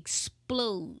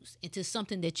explodes into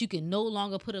something that you can no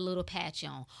longer put a little patch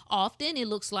on. Often it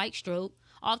looks like stroke.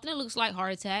 Often it looks like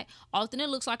heart attack. Often it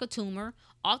looks like a tumor.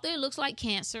 Often it looks like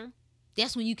cancer.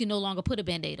 That's when you can no longer put a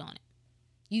Band-Aid on it.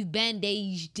 You've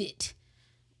bandaged it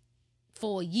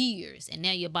for years. And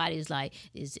now your body is like,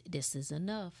 this is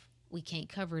enough. We can't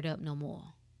cover it up no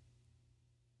more.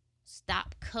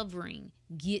 Stop covering.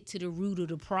 Get to the root of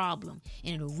the problem.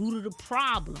 And the root of the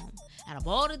problem, out of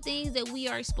all the things that we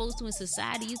are exposed to in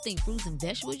society, you think fruits and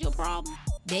vegetables your problem?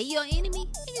 They your enemy?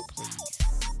 Nigga, please.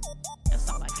 That's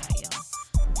all I got,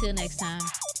 y'all. Until next time.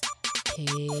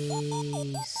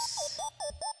 Peace.